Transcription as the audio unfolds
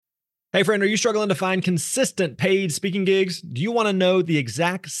Hey friend, are you struggling to find consistent paid speaking gigs? Do you want to know the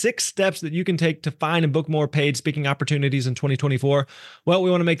exact 6 steps that you can take to find and book more paid speaking opportunities in 2024? Well,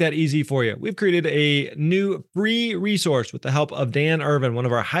 we want to make that easy for you. We've created a new free resource with the help of Dan Irvin, one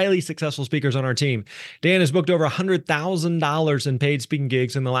of our highly successful speakers on our team. Dan has booked over $100,000 in paid speaking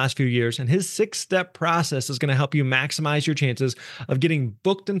gigs in the last few years, and his 6-step process is going to help you maximize your chances of getting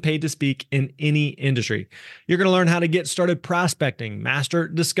booked and paid to speak in any industry. You're going to learn how to get started prospecting, master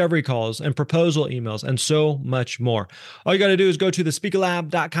discovery calls, and proposal emails, and so much more. All you got to do is go to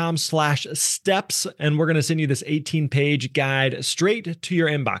thespeakerlab.com/steps, and we're going to send you this 18-page guide straight to your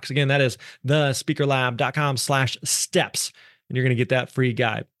inbox. Again, that is thespeakerlab.com/steps, and you're going to get that free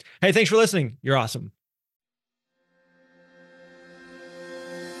guide. Hey, thanks for listening. You're awesome.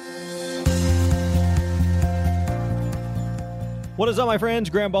 What is up, my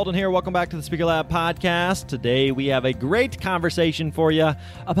friends? Graham Baldwin here. Welcome back to the Speaker Lab podcast. Today, we have a great conversation for you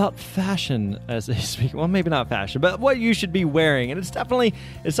about fashion as a speaker. Well, maybe not fashion, but what you should be wearing. And it's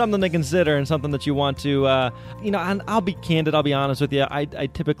something to consider and something that you want to, and I'll be candid. I'll be honest with you. I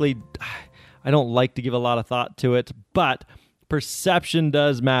typically don't like to give a lot of thought to it, but perception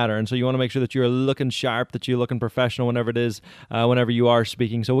does matter, and so you want to make sure that you're looking sharp, that you're looking professional whenever it is, whenever you are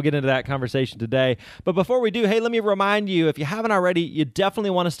speaking. So we'll get into that conversation today. But before we do, hey, let me remind you, if you haven't already, you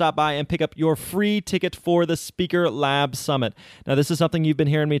definitely want to stop by and pick up your free ticket for the Speaker Lab Summit. Now, this is something you've been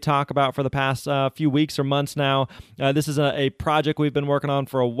hearing me talk about for the past few weeks or months now. This is a project we've been working on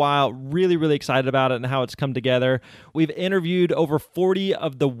for a while. Really, really excited about it and how it's come together. We've interviewed over 40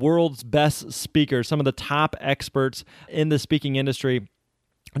 of the world's best speakers, some of the top experts in the speaking industry,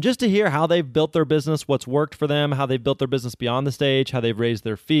 just to hear how they've built their business, what's worked for them, how they've built their business beyond the stage, how they've raised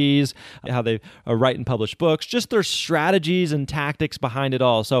their fees, how they write and publish books, just their strategies and tactics behind it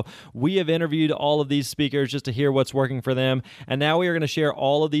all. So we have interviewed all of these speakers just to hear what's working for them, and now we are going to share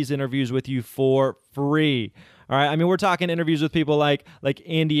all of these interviews with you for free. All right, I mean, we're talking interviews with people like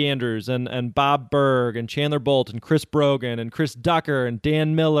Andy Andrews and Bob Burg and Chandler Bolt and Chris Brogan and Chris Ducker and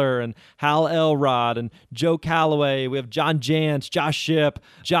Dan Miller and Hal Elrod and Joe Calloway. We have John Jantsch, Josh Shipp,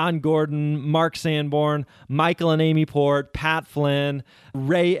 John Gordon, Mark Sanborn, Michael and Amy Port, Pat Flynn,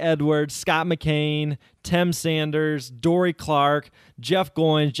 Ray Edwards, Scott McCain, Tim Sanders, Dory Clark, Jeff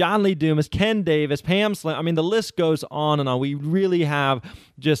Goins, John Lee Dumas, Ken Davis, Pam Slim. I mean, the list goes on and on. We really have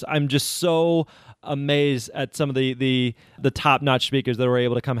I'm just so amazed at some of the top-notch speakers that were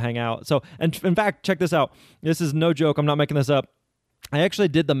able to come hang out. So, and in fact, check this out. This is no joke. I'm not making this up. I actually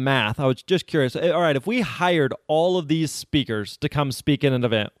did the math. I was just curious. All right, if we hired all of these speakers to come speak in an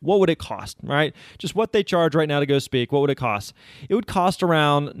event, what would it cost, right? Just what they charge right now to go speak, what would it cost? It would cost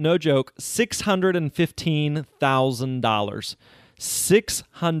around, no joke, $615,000.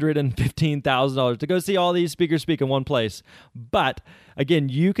 $615,000 to go see all these speakers speak in one place. But again,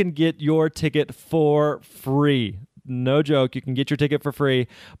 you can get your ticket for free. No joke, you can get your ticket for free,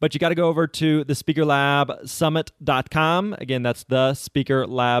 but you got to go over to thespeakerlabsummit.com. Again, that's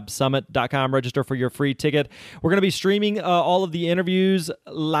thespeakerlabsummit.com. Register for your free ticket. We're going to be streaming all of the interviews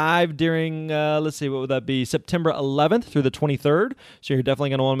live during, let's see, what would that be? September 11th through the 23rd. So you're definitely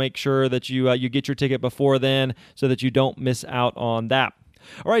going to want to make sure that you get your ticket before then so that you don't miss out on that.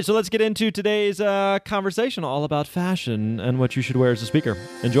 All right, so let's get into today's conversation all about fashion and what you should wear as a speaker.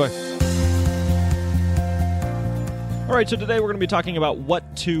 Enjoy. All right, so today we're going to be talking about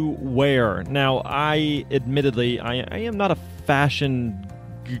what to wear. Now, I am not a fashion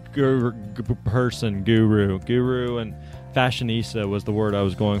guru, and fashionista was the word I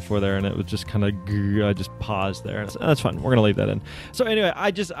was going for there, and it was just kind of, I just paused there. That's fine. We're going to leave that in. So anyway,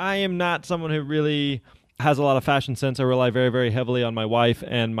 I am not someone who really has a lot of fashion sense. I rely very, very heavily on my wife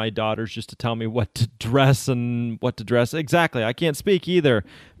and my daughters just to tell me what to dress and what to dress. Exactly. I can't speak either.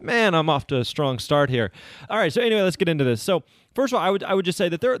 Man, I'm off to a strong start here. All right. So anyway, let's get into this. So first of all, I would just say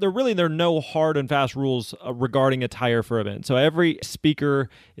that there are no hard and fast rules regarding attire for events. So every speaker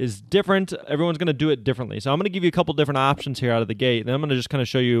is different. Everyone's going to do it differently. So I'm going to give you a couple different options here out of the gate, and then I'm going to just kind of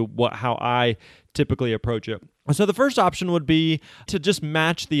show you how I typically approach it. So the first option would be to just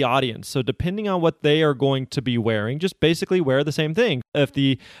match the audience. So depending on what they are going to be wearing, just basically wear the same thing. If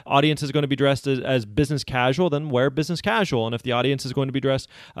the audience is going to be dressed as business casual, then wear business casual. And if the audience is going to be dressed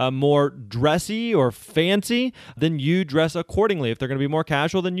more dressy or fancy, then you dress accordingly. If they're going to be more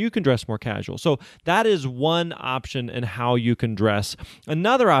casual, then you can dress more casual. So that is one option in how you can dress.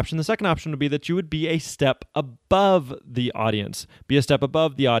 Another option, the second option would be that you would be a step above the audience. Be a step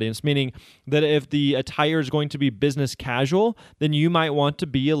above the audience, meaning that if the attire is going to be business casual, then you might want to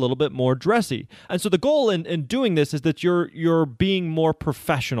be a little bit more dressy. And so the goal in doing this is that you're being more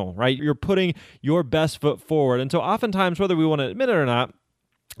professional, right? You're putting your best foot forward. And so oftentimes, whether we want to admit it or not,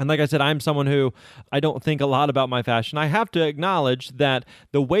 And like I said, I'm someone who I don't think a lot about my fashion. I have to acknowledge that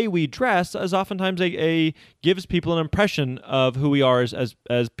the way we dress is oftentimes gives people an impression of who we are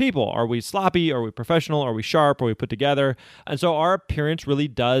as people. Are we sloppy? Are we professional? Are we sharp? Are we put together? And so our appearance really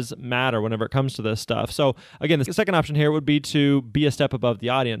does matter whenever it comes to this stuff. So again, the second option here would be to be a step above the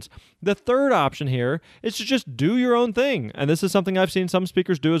audience. The third option here is to just do your own thing. And this is something I've seen some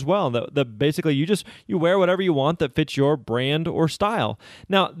speakers do as well. That basically you wear whatever you want that fits your brand or style.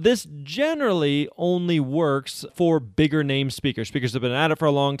 Now, this generally only works for bigger name speakers. Speakers have been at it for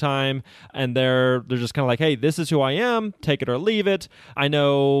a long time, and they're just kind of like, hey, this is who I am, take it or leave it. I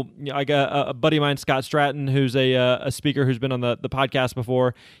know I got a buddy of mine, Scott Stratton, who's a speaker who's been on the podcast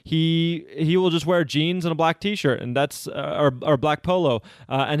before. He will just wear jeans and a black t-shirt, and that's or black polo,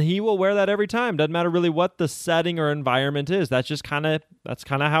 and he will wear that every time. Doesn't matter really what the setting or environment is. That's kind of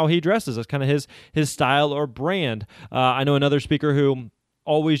how he dresses. That's kind of his style or brand. I know another speaker who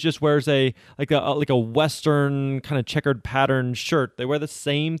always just wears a Western kind of checkered pattern shirt. They wear the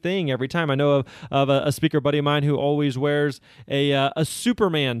same thing every time. I know of a speaker buddy of mine who always wears a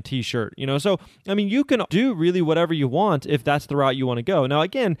Superman t-shirt. So I mean, you can do really whatever you want if that's the route you want to go. Now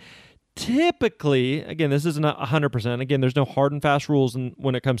again, typically, this isn't 100%. Again, there's no hard and fast rules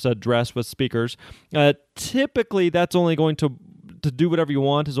when it comes to dress with speakers. Typically, that's only going to do whatever you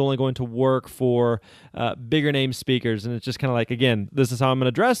want is only going to work for bigger name speakers. And it's just kind of like, again, this is how I'm going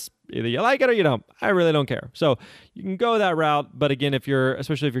to dress. Either you like it or you don't. I really don't care. So you can go that route. But again,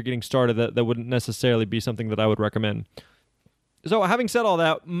 especially if you're getting started, that wouldn't necessarily be something that I would recommend. So having said all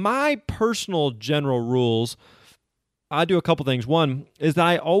that, my personal general rules, I do a couple things. One is that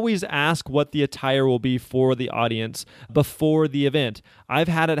I always ask what the attire will be for the audience before the event. I've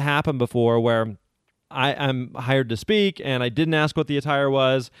had it happen before where I'm hired to speak and I didn't ask what the attire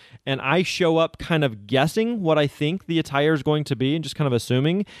was, and I show up kind of guessing what I think the attire is going to be and just kind of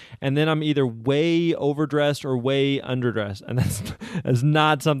assuming, and then I'm either way overdressed or way underdressed, and that's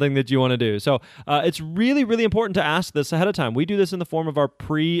not something that you want to do. So it's really, really important to ask this ahead of time. We do this in the form of our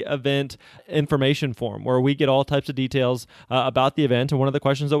pre-event information form, where we get all types of details about the event, and one of the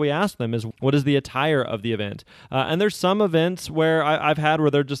questions that we ask them is, what is the attire of the event? And there's some events where I've had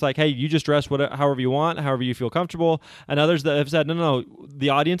where they're just like, hey, you just dress however you want, however you feel comfortable, and others that have said, no, the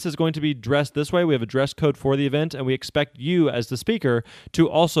audience is going to be dressed this way. We have a dress code for the event, and we expect you as the speaker to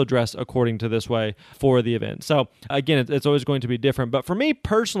also dress according to this way for the event. So again, it's always going to be different. But for me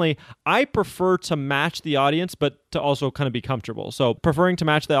personally, I prefer to match the audience, but to also kind of be comfortable. So preferring to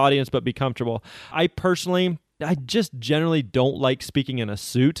match the audience, but be comfortable. I just generally don't like speaking in a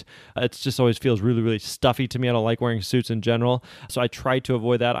suit. It just always feels really, really stuffy to me. I don't like wearing suits in general, so I try to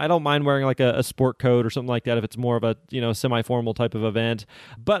avoid that. I don't mind wearing like a sport coat or something like that if it's more of a semi-formal type of event.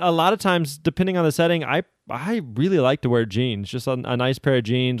 But a lot of times, depending on the setting, I really like to wear jeans, just a nice pair of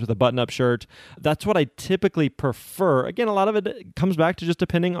jeans with a button-up shirt. That's what I typically prefer. Again, a lot of it comes back to just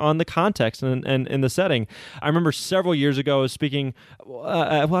depending on the context and in the setting. I remember several years ago I was speaking,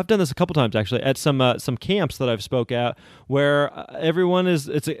 I've done this a couple times actually, at some camps that I've spoke at where everyone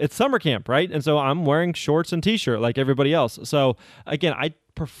it's summer camp, right? And so I'm wearing shorts and t-shirt like everybody else. So again, I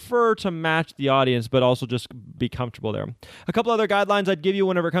prefer to match the audience, but also just be comfortable there. A couple other guidelines I'd give you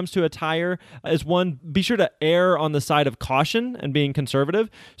whenever it comes to attire is, one, be sure to err on the side of caution and being conservative.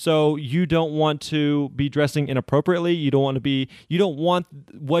 So you don't want to be dressing inappropriately. You don't want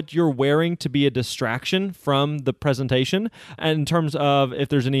what you're wearing to be a distraction from the presentation. And in terms of if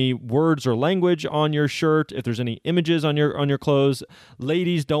there's any words or language on your shirt, if there's any images on your clothes,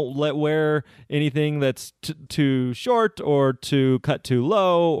 ladies, don't wear anything that's too short or too cut too low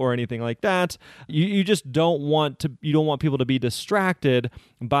or anything like that. You just don't want people to be distracted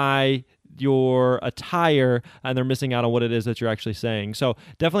by your attire and they're missing out on what it is that you're actually saying. So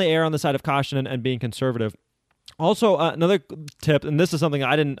definitely err on the side of caution and being conservative. Also, another tip, and this is something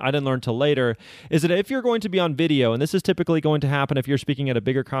I didn't learn till later, is that if you're going to be on video, and this is typically going to happen if you're speaking at a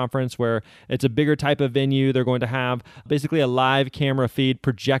bigger conference where it's a bigger type of venue, they're going to have basically a live camera feed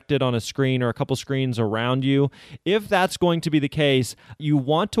projected on a screen or a couple screens around you. If that's going to be the case, you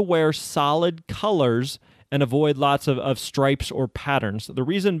want to wear solid colors and avoid lots of stripes or patterns. The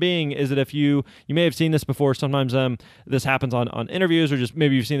reason being is that if you may have seen this before, sometimes this happens on interviews, or just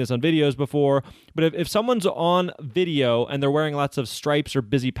maybe you've seen this on videos before, but if someone's on video and they're wearing lots of stripes or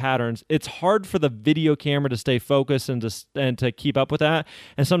busy patterns, it's hard for the video camera to stay focused and to keep up with that,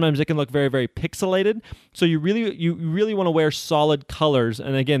 and sometimes it can look very, very pixelated. So you really want to wear solid colors,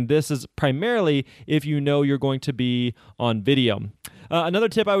 and again, this is primarily if you know you're going to be on video. Another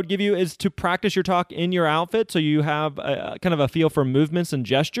tip I would give you is to practice your talk in your outfit so you have kind of a feel for movements and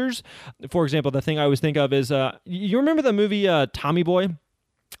gestures. For example, the thing I always think of is, you remember the movie Tommy Boy?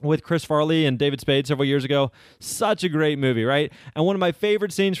 with Chris Farley and David Spade several years ago. Such a great movie, right? And one of my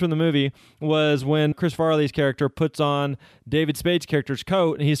favorite scenes from the movie was when Chris Farley's character puts on David Spade's character's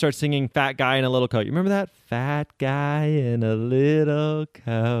coat and he starts singing Fat Guy in a Little Coat. You remember that? Fat guy in a little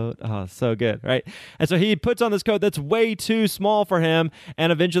coat. Oh, so good, right? And so he puts on this coat that's way too small for him,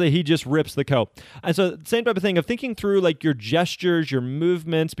 and eventually he just rips the coat. And so same type of thing of thinking through like your gestures, your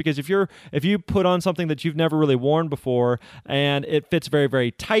movements, because if you put on something that you've never really worn before and it fits very,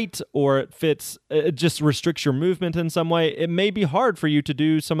 very tight, or it just restricts your movement in some way, it may be hard for you to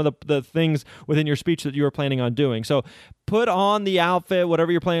do some of the things within your speech that you were planning on doing. So put on the outfit,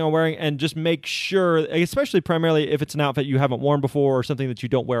 whatever you're planning on wearing, and just make sure, especially primarily if it's an outfit you haven't worn before or something that you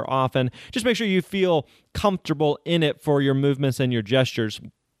don't wear often, just make sure you feel comfortable in it for your movements and your gestures.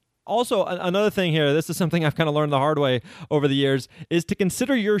 Also, another thing here, this is something I've kind of learned the hard way over the years, is to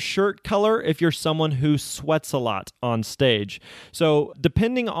consider your shirt color if you're someone who sweats a lot on stage. So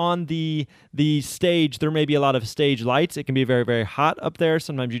depending on the stage, there may be a lot of stage lights. It can be very, very hot up there.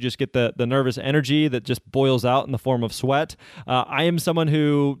 Sometimes you just get the nervous energy that just boils out in the form of sweat. I am someone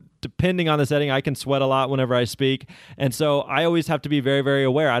who, depending on the setting, I can sweat a lot whenever I speak. And so I always have to be very, very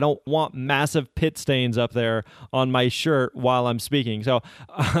aware. I don't want massive pit stains up there on my shirt while I'm speaking. So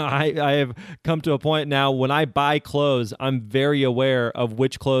I have come to a point now when I buy clothes, I'm very aware of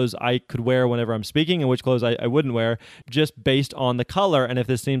which clothes I could wear whenever I'm speaking and which clothes I wouldn't wear, just based on the color. And if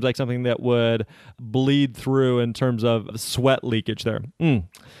this seems like something that would bleed through in terms of sweat leakage there.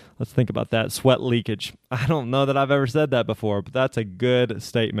 Let's think about that. Sweat leakage. I don't know that I've ever said that before, but that's a good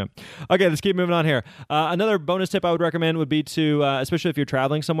statement. Okay, let's keep moving on here. Another bonus tip I would recommend would be to, especially if you're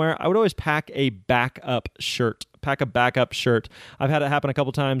traveling somewhere, I would always pack a backup shirt. Pack a backup shirt. I've had it happen a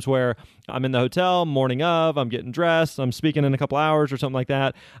couple times where I'm in the hotel, morning of, I'm getting dressed, I'm speaking in a couple hours or something like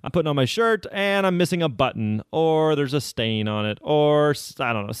that. I'm putting on my shirt and I'm missing a button, or there's a stain on it, or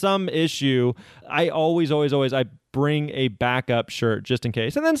I don't know, some issue. I always, I bring a backup shirt just in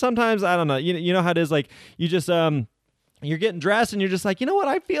case. And then sometimes, I don't know, you know how it is, like you just, you're getting dressed and you're just like, you know what,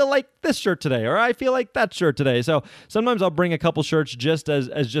 I feel like this shirt today, or I feel like that shirt today. So sometimes I'll bring a couple shirts just as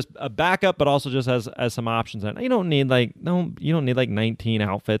just a backup, but also just as some options. And you don't need like 19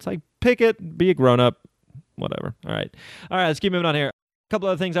 outfits. Like pick it, be a grown up, whatever. All right, let's keep moving on here. Couple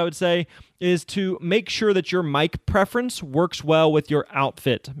other things I would say is to make sure that your mic preference works well with your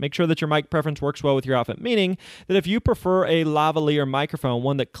outfit. Make sure that your mic preference works well with your outfit, meaning that if you prefer a lavalier microphone,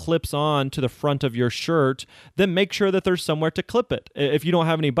 one that clips on to the front of your shirt, then make sure that there's somewhere to clip it. If you don't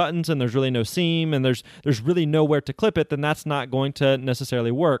have any buttons and there's really no seam and there's really nowhere to clip it, then that's not going to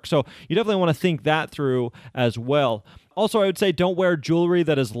necessarily work. So you definitely want to think that through as well. Also, I would say don't wear jewelry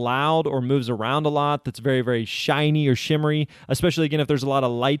that is loud or moves around a lot, that's very, very shiny or shimmery, especially, again, if there's a lot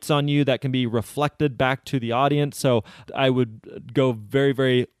of lights on you that can be reflected back to the audience. So I would go very,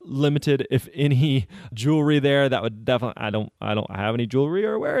 very limited, if any, jewelry there. That would definitely, I don't have any jewelry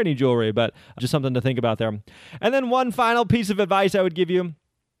or wear any jewelry, but just something to think about there. And then one final piece of advice I would give you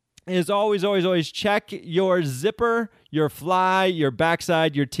is always check your zipper, your fly, your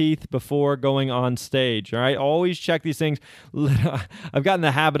backside, your teeth before going on stage. All right, always check these things. I've gotten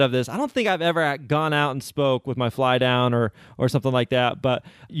the habit of this. I don't think I've ever gone out and spoke with my fly down or something like that. But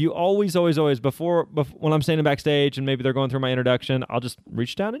you always before when I'm standing backstage and maybe they're going through my introduction, I'll just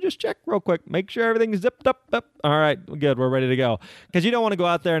reach down and just check real quick, make sure everything's zipped up. All right, good, we're ready to go. Because you don't want to go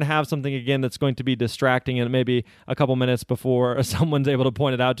out there and have something again that's going to be distracting and maybe a couple minutes before someone's able to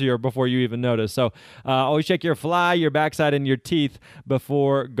point it out to you or before you even notice. So always check your fly, your backside, and your teeth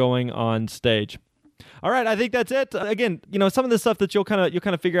before going on stage. All right, I think that's it. Again, some of the stuff that you'll kind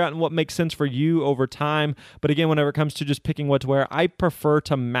of figure out and what makes sense for you over time. But again, whenever it comes to just picking what to wear, I prefer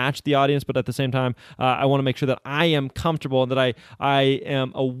to match the audience, but at the same time, I want to make sure that I am comfortable and that I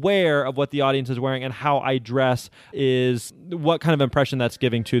am aware of what the audience is wearing and how I dress is what kind of impression that's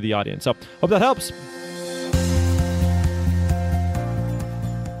giving to the audience. So hope that helps.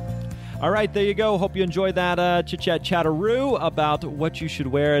 All right, there you go. Hope you enjoyed that chit-chat chatteroo about what you should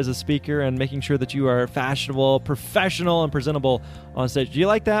wear as a speaker and making sure that you are fashionable, professional, and presentable on stage. Do you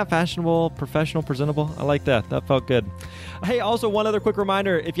like that? Fashionable, professional, presentable? I like that. That felt good. Hey, also one other quick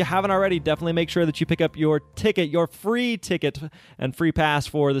reminder, if you haven't already, definitely make sure that you pick up your ticket, your free ticket and free pass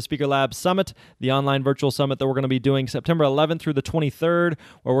for the Speaker Lab Summit, the online virtual summit that we're going to be doing September 11th through the 23rd,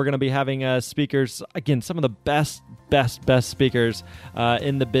 where we're going to be having speakers, again, some of the best speakers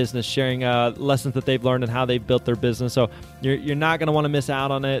in the business sharing sharing lessons that they've learned and how they've built their business. So you're not going to want to miss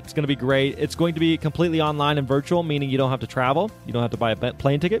out on it. It's going to be great. It's going to be completely online and virtual, meaning you don't have to travel. You don't have to buy a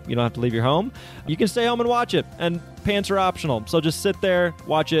plane ticket. You don't have to leave your home. You can stay home and watch it, and pants are optional. So just sit there,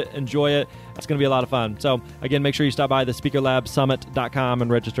 watch it, enjoy it. It's going to be a lot of fun. So again, make sure you stop by the SpeakerLabSummit.com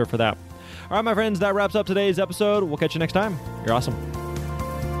and register for that. All right, my friends, that wraps up today's episode. We'll catch you next time. You're awesome.